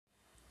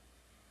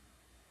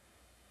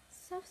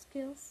Soft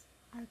skills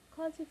are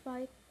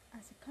classified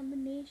as a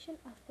combination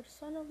of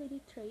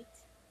personality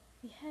traits,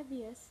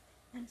 behaviors,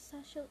 and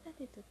social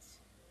attitudes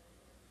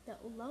that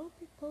allow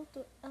people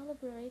to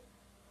elaborate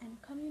and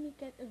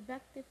communicate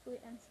effectively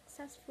and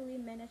successfully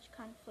manage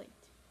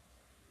conflict.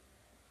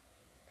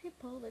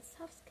 People with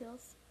soft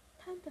skills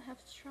tend to have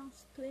strong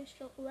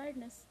situational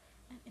awareness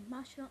and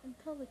emotional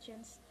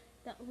intelligence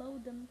that allow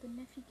them to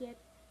navigate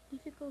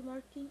difficult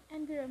working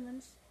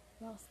environments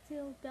while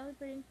still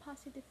delivering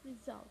positive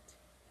results.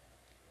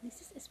 This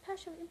is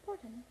especially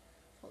important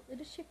for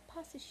leadership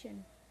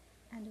positions,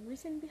 and the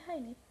reason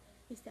behind it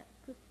is that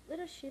good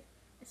leadership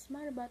is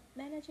more about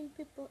managing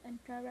people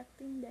and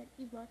directing their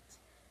efforts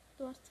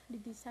towards the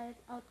desired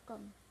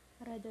outcome,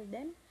 rather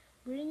than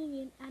bringing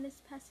in any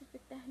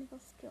specific technical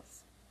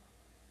skills.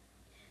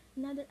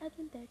 Another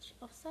advantage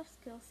of soft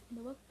skills in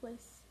the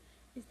workplace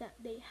is that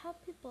they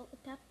help people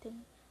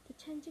adapting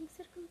to changing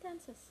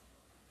circumstances.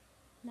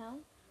 Now,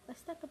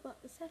 let's talk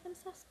about the 7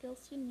 soft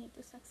skills you need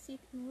to succeed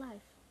in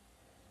life.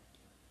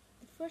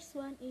 The first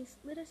one is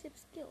leadership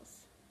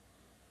skills.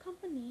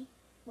 Company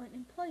want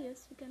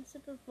employees who can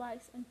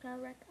supervise and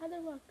direct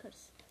other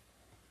workers.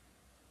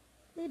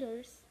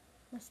 Leaders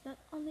must not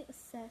only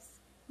assess,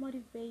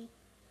 motivate,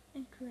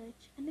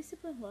 encourage, and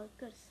discipline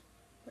workers,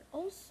 but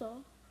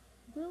also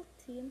build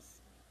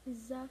teams,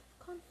 resolve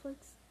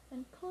conflicts,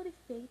 and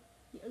cultivate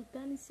the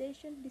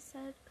organization's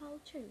desired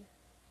culture.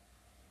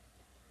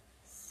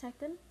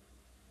 Second,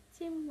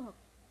 teamwork.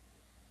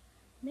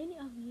 Many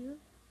of you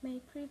may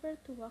prefer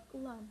to work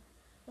alone,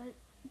 but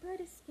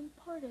it is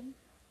important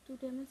to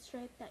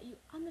demonstrate that you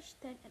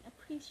understand and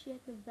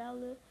appreciate the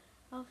value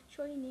of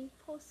joining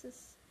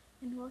forces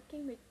and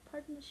working with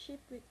partnership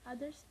with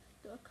others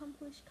to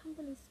accomplish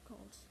company's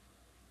goals.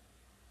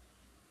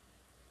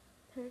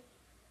 Third,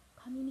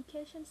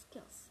 communication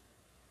skills.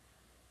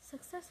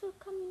 Successful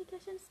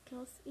communication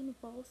skills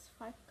involves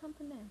 5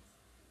 components.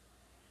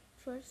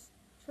 First,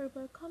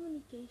 verbal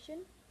communication,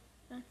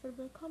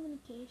 nonverbal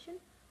communication,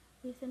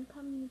 written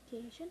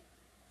communication,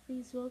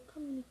 visual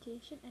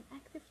communication, and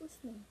active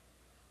listening.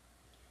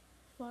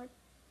 Fourth,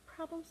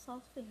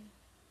 problem-solving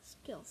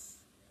skills.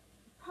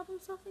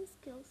 Problem-solving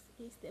skills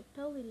is the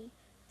ability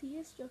to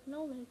use your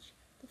knowledge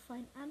to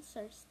find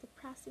answers to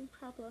pressing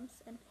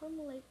problems and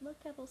formulate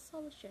workable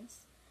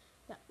solutions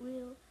that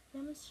will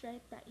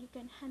demonstrate that you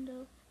can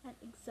handle and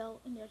excel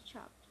in your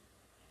job.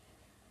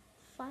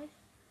 5.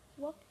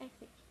 Work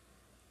ethic.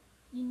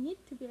 You need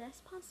to be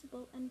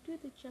responsible and do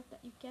the job that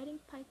you're getting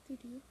paid to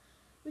do,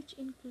 which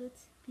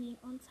includes being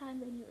on time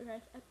when you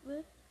arrive at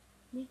work,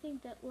 meeting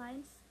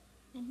deadlines,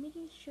 and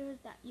making sure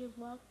that your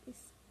work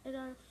is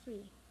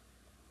error-free.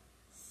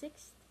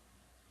 6.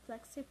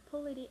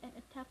 Flexibility and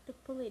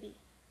adaptability.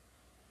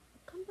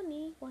 A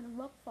company wants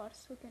a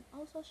workforce who can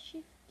also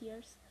shift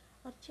gears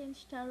or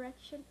change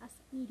direction as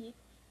needed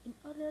in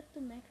order to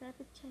make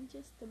rapid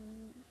changes to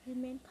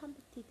remain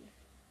competitive.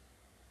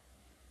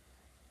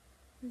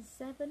 The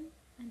 7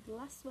 and the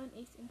last one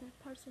is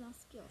interpersonal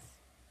skills.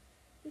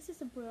 This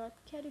is a broad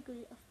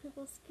category of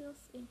people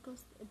skills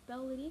includes the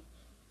ability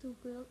to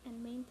build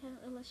and maintain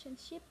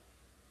relationships,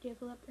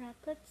 develop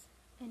rapport,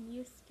 and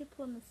use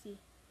diplomacy.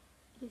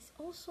 It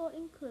also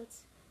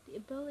includes the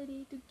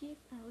ability to give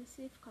and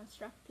receive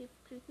constructive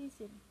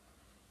criticism,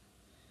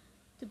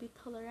 to be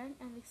tolerant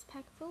and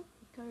respectful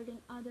regarding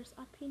others'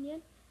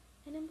 opinion,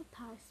 and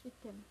empathize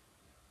with them.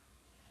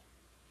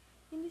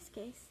 In this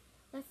case,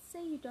 let's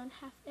say you don't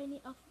have any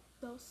of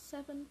those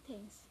 7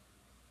 things,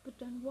 but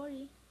don't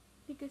worry,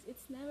 because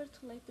it's never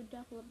too late to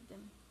develop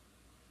them.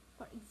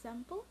 For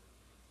example,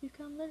 you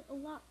can learn a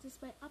lot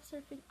just by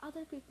observing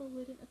other people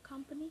within a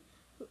company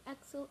who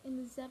excel in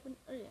the 7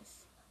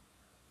 areas.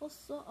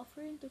 Also,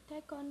 offering to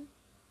take on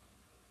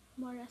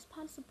more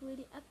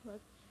responsibility at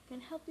work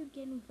can help you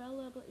gain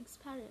valuable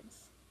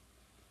experience.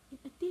 In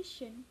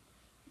addition,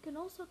 you can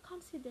also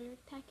consider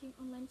taking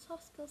online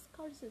soft skills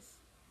courses.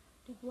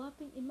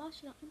 Developing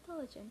emotional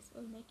intelligence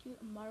will make you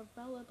a more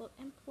valuable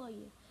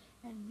employee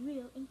and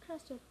will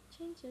encourage your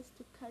changes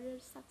to career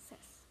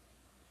success.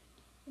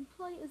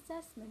 Employee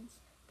assessments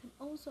can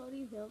also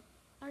reveal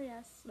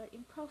areas where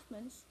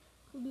improvements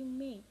could be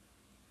made,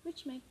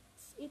 which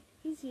makes it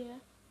easier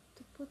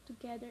to put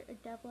together a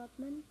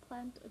development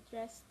plan to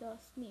address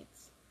those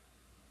needs.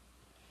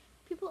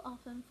 People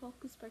often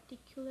focus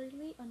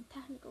particularly on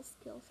technical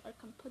skills or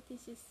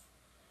competencies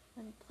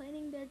when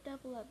planning their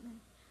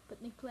development,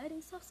 but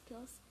neglecting soft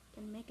skills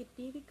can make it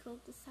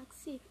difficult to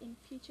succeed in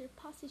future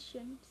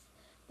positions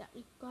that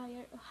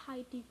require a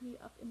high degree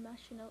of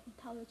emotional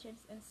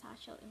intelligence and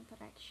social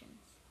interactions.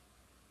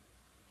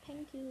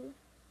 Thank you.